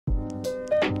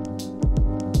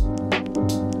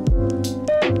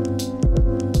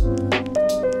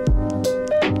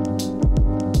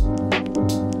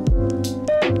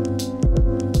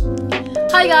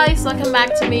guys, welcome back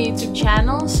to my YouTube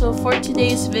channel. So for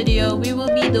today's video, we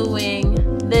will be doing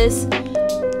this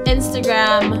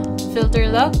Instagram filter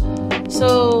look.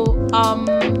 So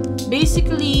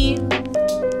basically,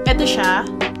 eto siya.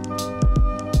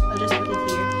 I'll just put it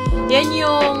here. Yan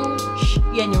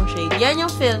yung shade. Yan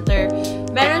yung filter.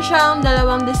 Meron siyang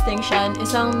dalawang distinction.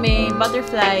 Isang may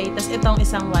butterfly, tas itong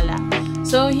isang wala.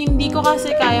 So, hindi ko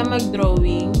kasi kaya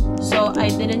mag-drawing. So,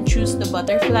 I didn't choose the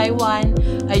butterfly one.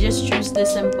 I just choose the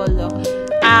simple look.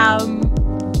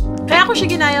 Kaya ko siya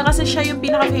ginaya kasi siya yung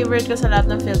pinaka-favorite ko sa lahat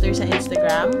ng filter sa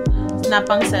Instagram. Na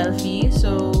pang selfie.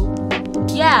 So,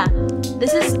 yeah.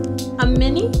 This is a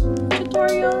mini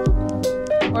tutorial.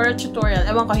 Or a tutorial.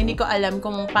 Ewan ko, hindi ko alam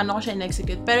kung paano ko siya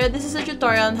in-execute. Pero this is a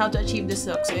tutorial on how to achieve this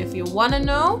look. So if you wanna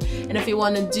know, and if you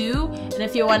wanna do, and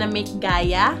if you wanna make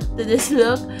gaya to this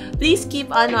look, please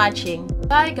keep on watching.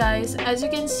 Hi guys, as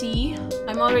you can see,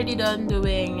 I'm already done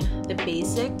doing the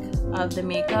basic of the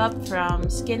makeup, from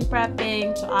skin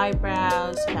prepping, to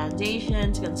eyebrows,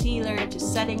 foundation, to concealer, to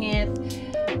setting it.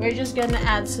 We're just gonna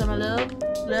add some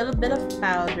little bit of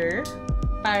powder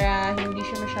para hindi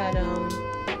siya masyadong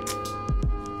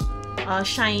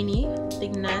shiny,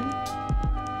 tignan.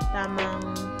 Tamang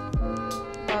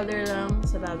powder lang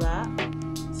sa baba.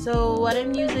 So, what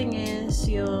I'm using is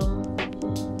yung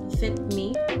Fit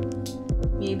Me.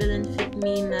 Maybelline Fit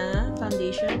Me na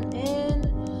foundation in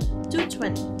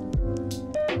 220.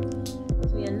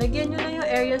 So, yan. Lagyan nyo na yung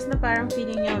areas na parang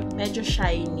feeling nyo medyo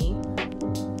shiny.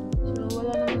 So,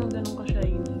 wala naman ng ganun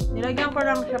ka-shiny. Nilagyan ko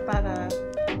lang siya para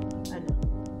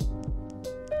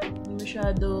hindi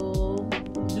masyado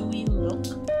look.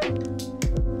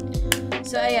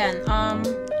 So, ayan.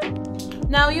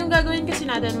 Now, yung gagawin kasi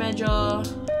natin medyo,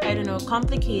 I don't know,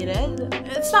 complicated.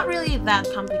 It's not really that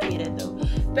complicated though.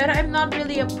 Pero I'm not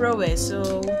really a pro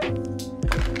so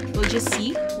we'll just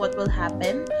see what will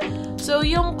happen. So,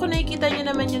 yung kung nakikita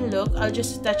nyo naman yung look, I'll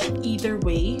just touch either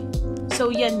way.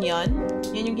 So, yan yon.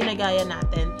 Yan yung ginagaya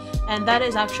natin. And that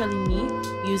is actually me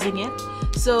using it.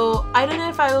 So, I don't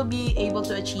know if I will be able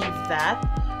to achieve that.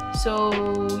 So,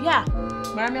 yeah.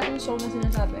 Marami akong song na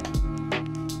sinasabi.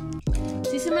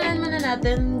 Sisimulan muna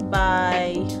natin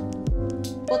by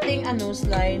putting a nose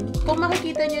line. Kung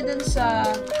makikita nyo dun sa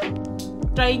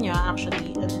try nyo,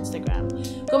 actually, on Instagram.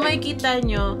 Kung makikita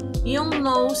nyo, yung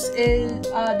nose is,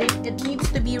 it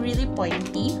needs to be really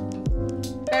pointy.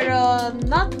 Pero,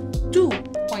 not too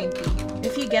pointy.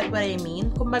 If you get what I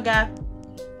mean. Kumbaga,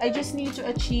 I just need to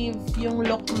achieve yung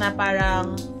look na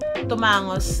parang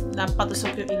tumangos na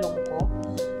patusok yung ilong ko.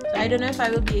 So, I don't know if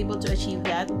I will be able to achieve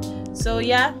that. So,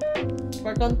 yeah.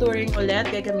 For contouring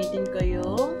ulit, gagamitin ko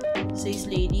yung Says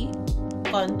Lady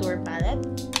Contour Palette.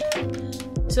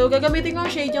 So, gagamitin ko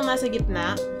yung shade yung nasa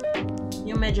gitna.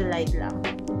 Yung medyo light lang.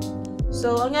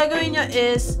 So, ang gagawin nyo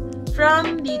is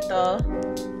from dito,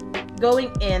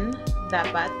 going in,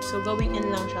 dapat. So, going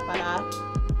in lang siya para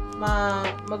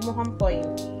magmukhang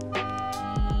pointy.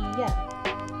 Yeah.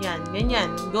 Yan,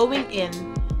 ganyan. Going in.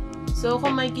 So,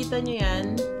 kung makikita nyo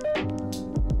yan,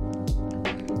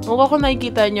 kung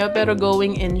nakikita nyo, pero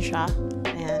going in siya.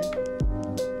 Ayan.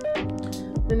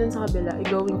 Doon sa kabila,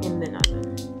 i-going in din natin.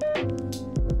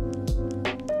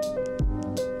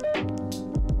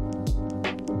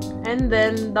 And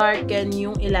then, darken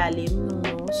yung ilalim ng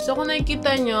nose. So, kung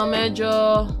nakikita nyo, medyo,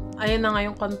 ayan na nga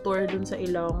yung contour dun sa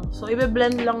ilong. So,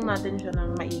 i-blend lang natin siya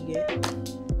ng maigi.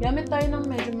 Gamit tayo ng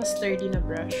medyo mas sturdy na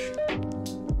brush.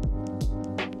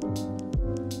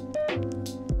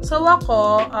 So,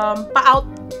 ako,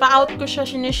 pa-out ko siya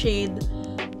sinishade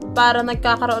para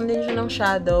nagkakaroon din siya ng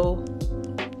shadow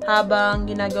habang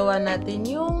ginagawa natin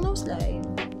yung nose line.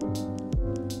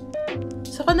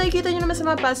 So, kung nakikita nyo naman sa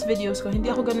mga past videos ko, hindi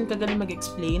ako ganun kagaling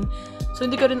mag-explain. So,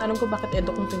 hindi ko rin alam kung bakit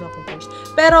ito kung pinakompose.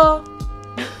 Pero,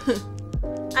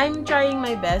 I'm trying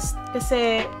my best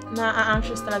kasi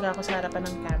na-anxious talaga ako sa harapan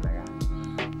ng camera.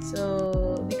 So,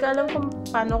 di ko alam kung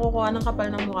paano kukuha ng kapal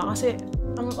ng mukha kasi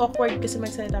ang awkward kasi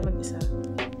magsalita mag-isa.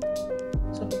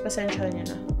 So, pagpasensyahan nyo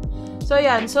na. So,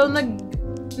 ayan. So,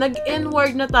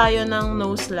 nag-inward na tayo ng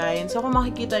nose line. So, kung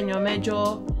makikita nyo,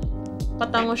 medyo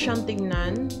patangos siyang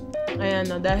tingnan. Ayan,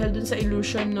 no, dahil dun sa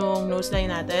illusion ng nose line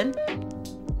natin.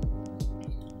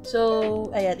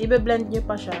 So, ayan. Ibe-blend nyo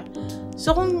pa siya.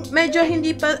 So, kung medyo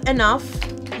hindi pa enough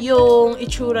yung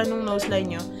itsura ng nose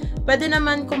line nyo, pwede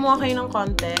naman kumuha kayo ng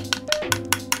konti.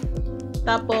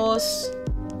 Tapos,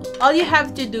 all you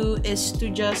have to do is to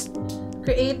just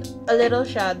create a little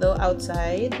shadow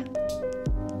outside.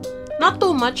 Not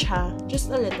too much ha,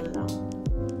 just a little lang.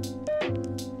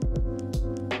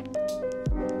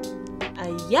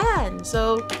 Ayan!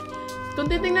 So, kung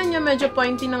titignan nyo, medyo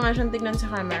pointy na nga siyang tignan sa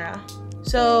camera.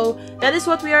 So, that is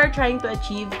what we are trying to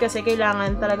achieve kasi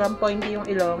kailangan talagang pointy yung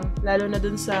ilong, lalo na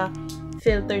dun sa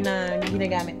filter na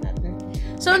ginagamit natin.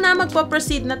 So,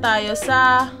 magpo-proceed na tayo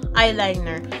sa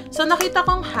eyeliner. So, nakita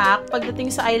kong hack pagdating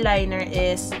sa eyeliner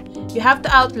is you have to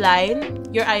outline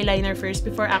your eyeliner first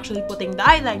before actually putting the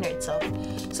eyeliner itself.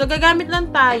 So, gagamit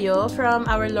lang tayo from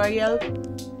our L'Oreal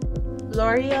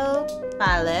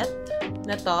palette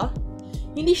na to.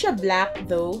 Hindi siya black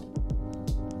though.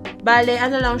 Bale,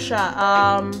 ano lang siya,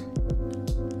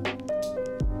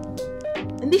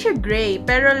 hindi siya gray,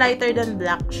 pero lighter than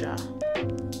black siya.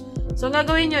 So, ang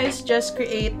gagawin nyo is just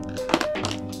create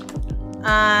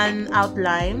an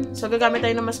outline. So, gagamit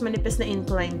tayo ng mas manipis na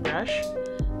incline brush.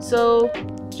 So,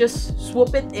 just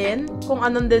swoop it in kung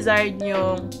anong desired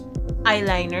nyong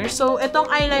eyeliner. So, itong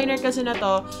eyeliner kasi na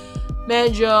to,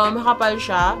 medyo makapal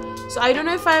siya. So, I don't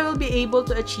know if I will be able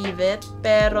to achieve it,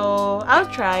 pero I'll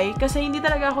try kasi hindi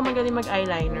talaga ako magaling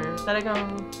mag-eyeliner.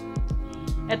 Talagang,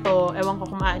 eto, ewan ko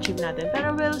kung ma-achieve natin,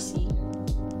 pero we'll see.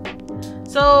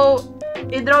 So,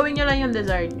 i-drawing nyo lang yung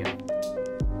desired nyo.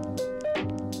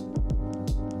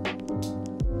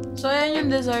 So, ayan yung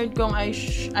desired kong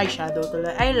eyeshadow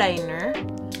tuloy. Eyeliner.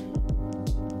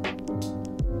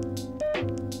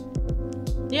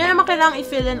 Hindi naman kailangang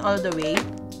i-fill in all the way.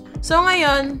 So,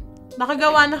 ngayon,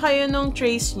 nakagawa na kayo ng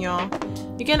trace nyo.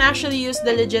 You can actually use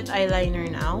the legit eyeliner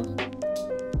now.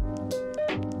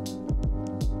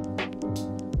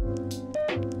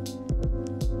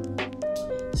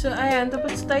 So, ayan.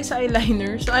 Tapos tayo sa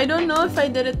eyeliner. So, I don't know if I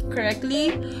did it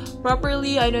correctly,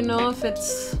 properly. I don't know if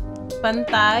it's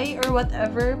pantay or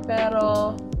whatever.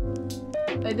 Pero,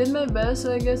 I did my best.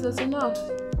 So, I guess that's enough.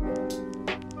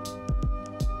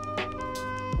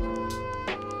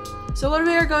 So what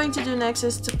we are going to do next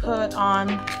is to put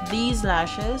on these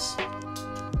lashes.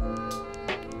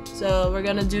 So we're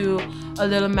gonna do a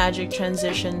little magic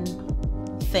transition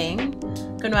thing.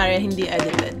 Kunwari, hindi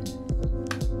edited.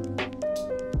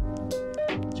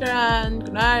 Charan!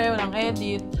 Kunwari, walang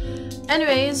edit.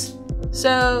 Anyways,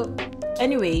 so,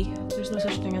 anyway, there's no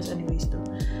such thing as anyways though.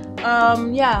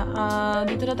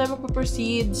 Dito na tayo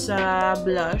magpo-proceed sa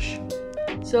blush.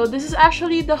 So this is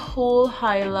actually the whole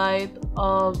highlight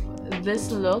of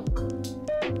this look.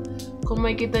 Kung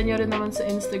makikita nyo rin naman sa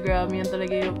Instagram, yan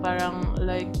talaga yung parang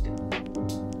like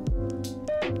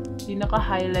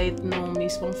pinaka-highlight ng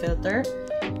mismong filter.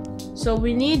 So,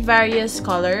 we need various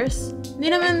colors.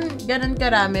 Hindi naman ganun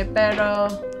karami, pero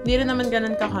hindi rin naman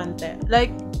ganun kakonti.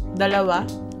 Like, dalawa.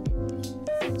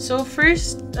 So,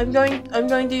 first, I'm going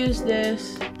to use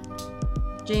this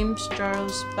James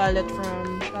Charles palette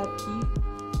from Shopee.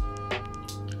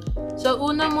 So,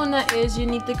 una muna is you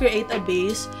need to create a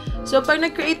base. So, pag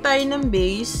nag-create tayo ng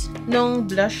base ng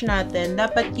blush natin,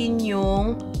 dapat yun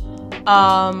yung,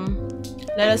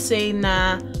 let us say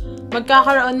na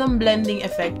magkakaroon ng blending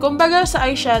effect. Kumbaga sa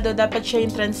eyeshadow, dapat siya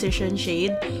yung transition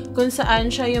shade, kung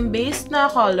saan siya yung base na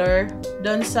color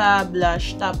doon sa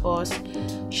blush. Tapos,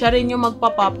 siya rin yung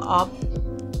magpa-pop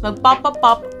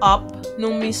up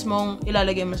nung mismong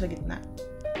ilalagay mo sa gitna.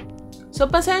 So,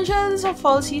 pasensya sa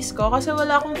falsies ko kasi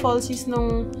wala akong falsies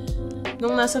nung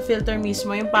nasa filter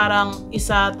mismo. Yung parang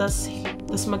isa, tas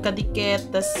magkadikit,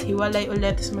 tas hiwalay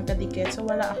ulit, tas magkadikit. So,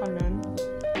 wala ako nun.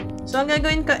 So, ang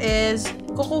gagawin ko is,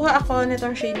 kukuha ako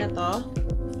nitong shade na to.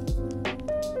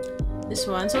 This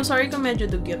one. So, sorry kung medyo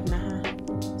dugyot na ha.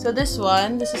 So, this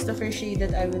is the first shade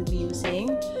that I will be using.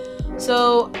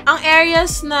 So, ang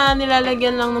areas na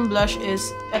nilalagyan lang ng blush is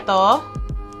ito,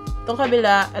 itong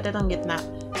kabila, at itong gitna.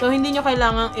 So, hindi nyo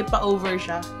kailangang ipa-over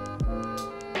siya.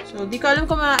 So, di ko alam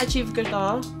kung ma-achieve ko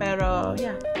to. Pero,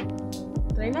 yeah.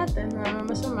 Try natin.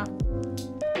 Masama.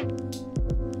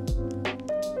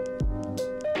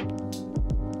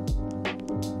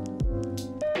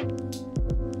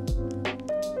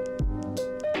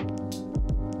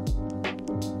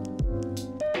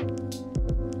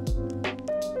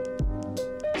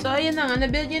 So, ayun na nga.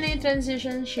 Nabuild nyo na yung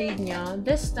transition shade nyo.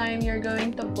 This time, you're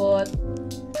going to put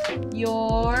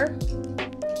your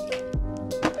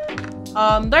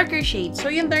darker shade.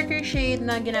 So, yung darker shade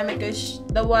na ginamit ko is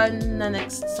the one na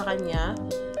next sa kanya.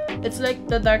 It's like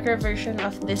the darker version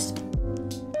of this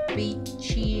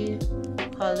peachy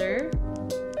color.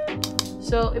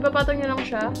 So, ipapatong nyo lang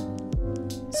siya.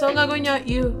 So, ang gagawin nyo,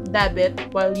 you dab it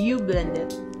while you blend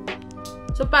it.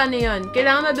 So, paano yun?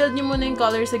 Kailangan ma-build nyo muna yung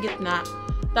color sa gitna.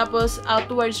 Tapos,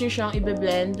 outwards nyo siyang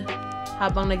i-blend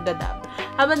habang nagdadab.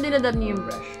 Habang dinadab nyo yung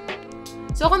brush.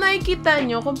 So, kung nakikita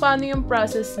nyo kung paano yung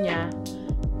process niya,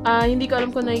 hindi ko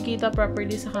alam kung nakikita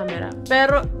properly sa camera.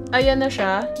 Pero, ayan na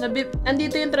siya.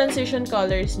 Andito yung transition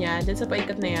colors niya. Dyan sa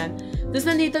paikot na yan. Tapos,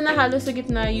 nandito na halos sa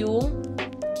gitna yung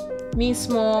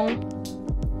mismong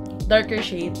darker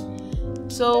shade.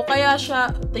 So, kaya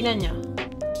siya, tingnan niya.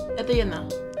 Ito yun na.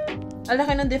 Ang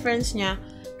laki ng difference niya.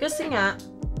 Kasi nga,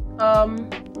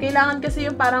 kailangan kasi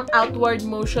yung parang outward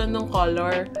motion ng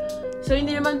color. So,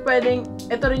 hindi naman pwedeng,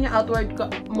 ito rin yung outward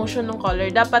motion ng color.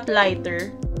 Dapat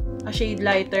lighter. A shade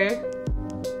lighter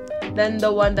than the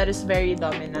one that is very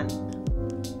dominant.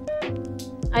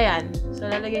 Ayan. So,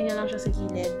 lalagyan niyo lang siya sa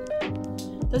gilid.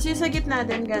 Tapos yung sa gitna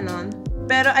din, ganon.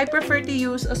 Pero I prefer to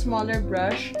use a smaller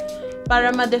brush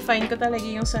para ma-define ko talaga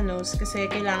yung sa nose kasi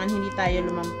kailangan hindi tayo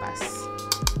lumampas.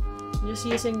 Just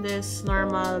using this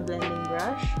normal blending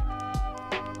brush.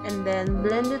 And then,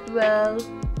 blend it well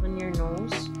on your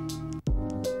nose.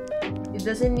 It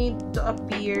doesn't need to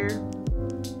appear.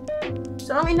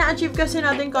 So, ang ina-achieve kasi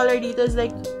natin color dito is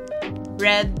like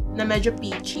red na medyo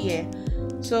peachy eh.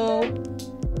 So,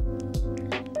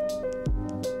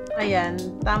 ayan,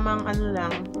 tamang ano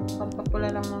lang, pampapula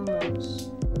lang ng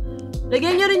nose.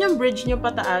 Lagyan nyo rin yung bridge nyo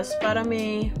pataas para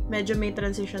medyo may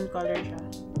transition color siya.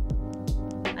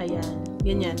 Ayan,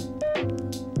 ganyan.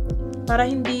 Para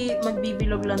hindi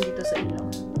magbibilog lang dito sa ilong.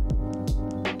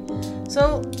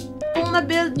 So, kung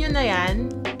na-build nyo na yan,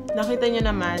 nakita nyo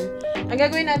naman, ang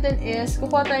gagawin natin is,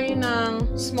 kukuha tayo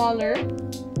ng smaller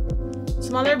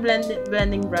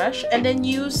blending brush, and then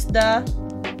use the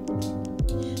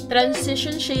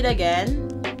transition shade again.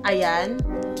 Ayan.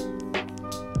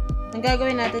 Ang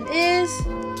gagawin natin is,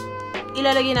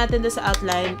 ilalagay natin doon sa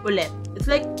outline ulit. It's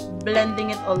like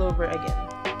blending it all over again.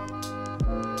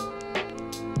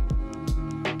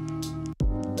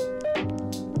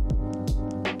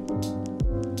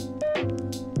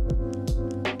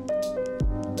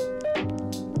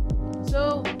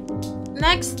 So,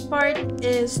 next part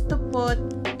is to put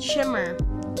shimmer.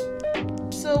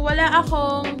 So, wala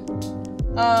akong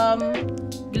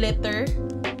glitter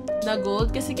na gold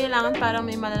kasi kailangan parang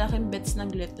may malalaking bits na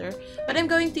glitter. But I'm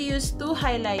going to use two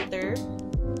highlighters.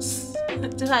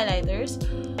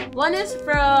 One is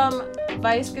from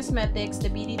Vice Cosmetics, the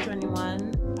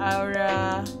BD21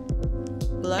 Aura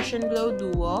Blush and Glow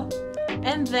Duo.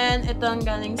 And then, ito ang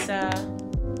galing sa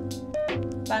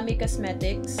Pami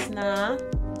Cosmetics na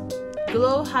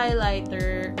Glow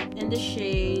Highlighter in the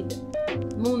shade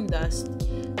Moon Dust.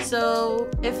 So,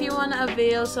 if you wanna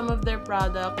avail some of their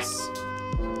products,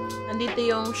 andito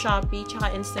yung Shopee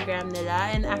tsaka Instagram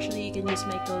nila. And actually, you can use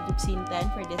my code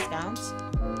OBSCENE10 for discounts.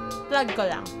 Plug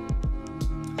ko lang.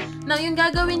 Now, yung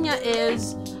gagawin niya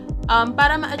is,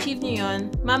 para ma-achieve niyo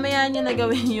yun, mamaya niya na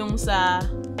gawin yung sa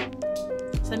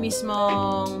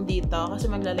mismong dito. Kasi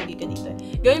maglalagay ka dito.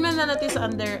 Gawin mo na natin sa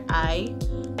under eye.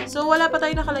 So, wala pa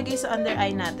tayo nakalagay sa under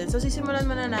eye natin. So, sisimulan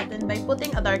muna natin by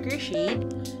putting a darker shade.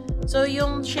 So,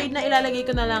 yung shade na ilalagay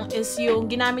ko na lang is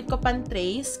yung ginamit ko pang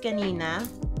trace kanina.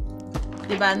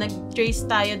 Diba? Nag-trace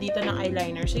tayo dito ng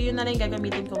eyeliner. So, yun na lang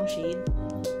gagamitin kong shade.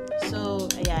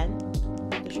 So, ayan.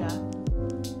 Ito siya.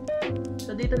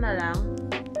 So, dito na lang.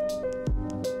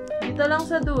 Dito lang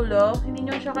sa dulo. Hindi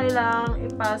nyo siya kailangang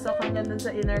ipasok hanggang dun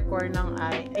sa inner core ng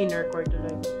eye. Inner core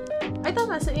tuloy. Ay,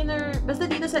 tama. Sa inner. Basta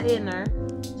dito sa inner.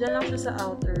 Diyan lang siya sa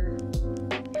outer.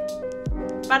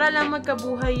 Para lang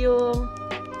magkabuhay yung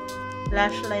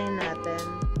lash line natin.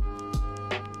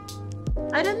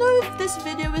 I don't know if this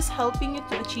video is helping you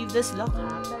to achieve this look,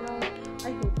 ha? Pero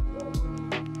I hope so.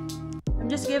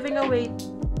 I'm just giving away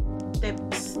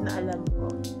tips na alam ko.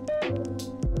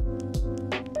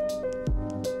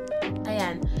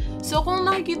 Ayan. So, kung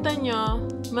nakikita nyo,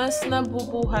 mas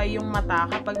nabubuhay yung mata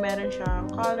kapag meron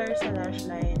siyang color sa lash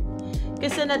line.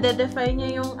 Kasi nade-define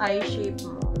niya yung eye shape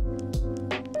mo.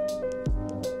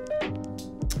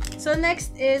 So,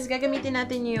 next is, gagamitin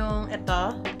natin yung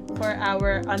ito for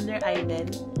our under eye din.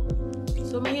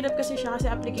 So, mahirap kasi siya kasi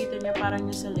applicator niya parang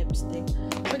yung sa lipstick.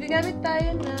 So, gagamit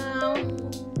tayo ng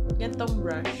gantong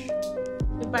brush.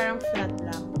 Yung parang flat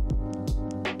lang.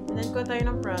 And then, kuha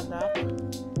tayo ng product.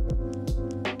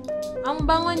 Ang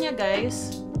bango niya,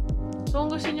 guys. So, kung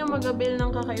gusto niyo mag-avail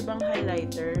ng kakaibang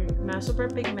highlighter na super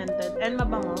pigmented and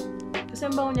mabango, kasi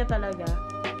ang bango niya talaga,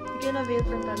 you can avail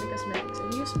from Pami Cosmetics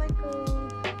and use my code.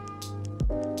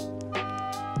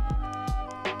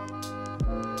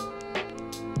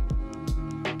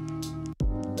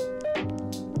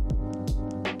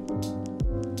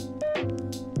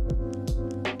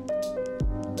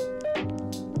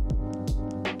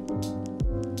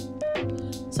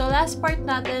 So, last part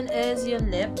natin is yung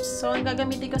lips. So, ang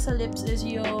gagamitin ko sa lips is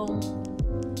yung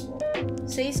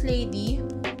Says Lady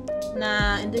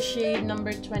na in the shade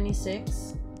number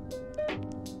 26.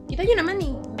 Kita nyo naman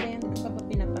eh. Hindi ko pa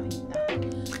pinapakita.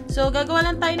 So,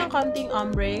 gagawa lang tayo ng konting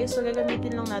ombre. So,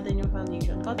 gagamitin lang natin yung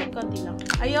foundation. Konting-konti lang.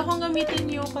 Ayokong gamitin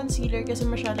yung concealer kasi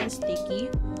masyadong sticky.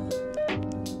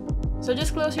 So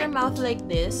just close your mouth like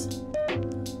this.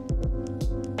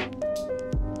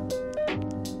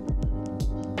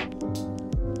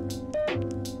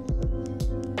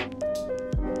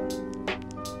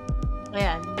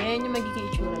 Ayan, ganyan yung magiging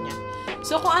itsura niya.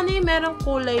 So, kung ano yung merong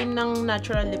kulay ng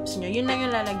natural lips nyo, yun lang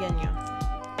yung lalagyan nyo.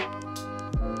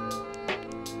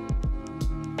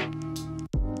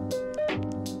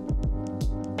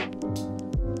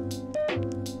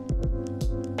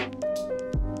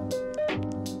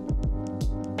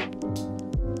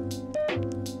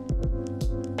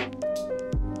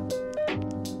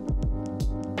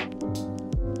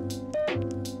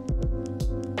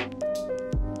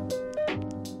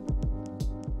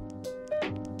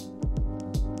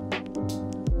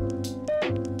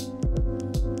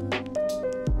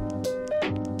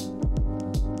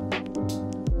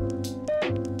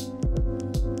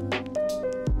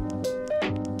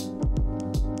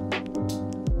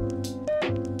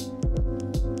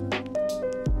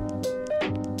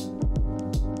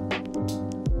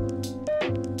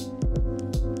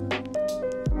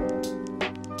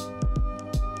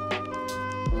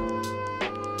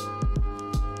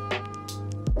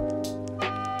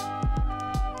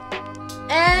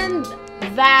 And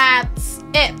that's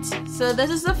it. So this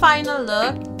is the final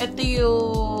look. Ito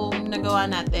yung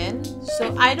nagawa natin.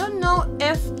 So I don't know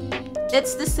if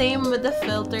it's the same with the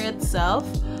filter itself.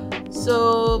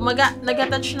 So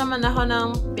nag-attach naman ako ng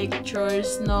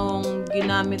pictures nung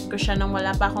ginamit ko siya nung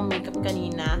wala pa akong makeup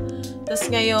kanina. Tapos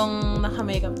ngayong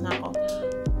naka-makeup na ako.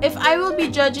 If I will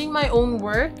be judging my own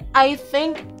work, I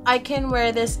think I can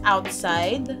wear this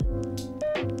outside.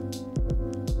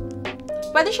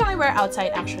 Pwede siyang i-wear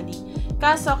outside actually.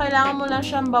 Kaso, kailangan mo lang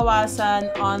siyang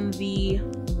bawasan on the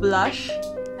blush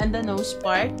and the nose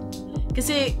part.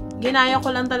 Kasi, ginaya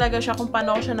ko lang talaga siya kung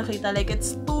paano ko siya nakita. Like,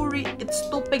 it's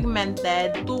too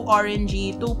pigmented, too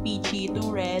orangey, too peachy,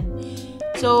 too red.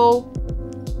 So,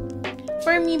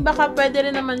 for me, baka pwede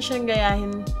rin naman siyang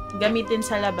gamitin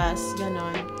sa labas.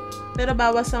 Ganon. Pero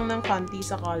bawas lang ng konti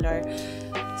sa color.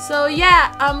 So,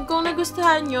 yeah, kung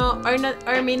nagustuhan nyo,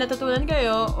 or may natutunan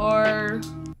kayo, or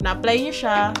na-apply nyo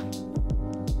siya,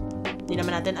 hindi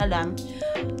naman natin alam.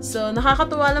 So,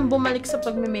 nakakatuwa lang bumalik sa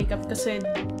pagme-makeup kasi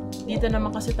dito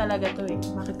naman kasi talaga to eh.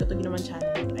 Bakit ko to ginawan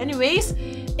channel? Anyways,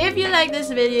 if you like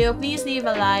this video, please leave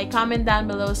a like, comment down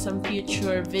below some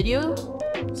future video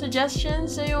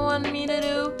suggestions that you want me to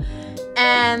do,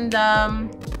 and,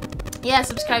 yeah,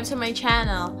 subscribe to my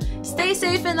channel. Stay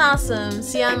safe and awesome.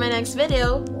 See you on my next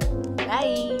video.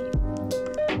 Bye!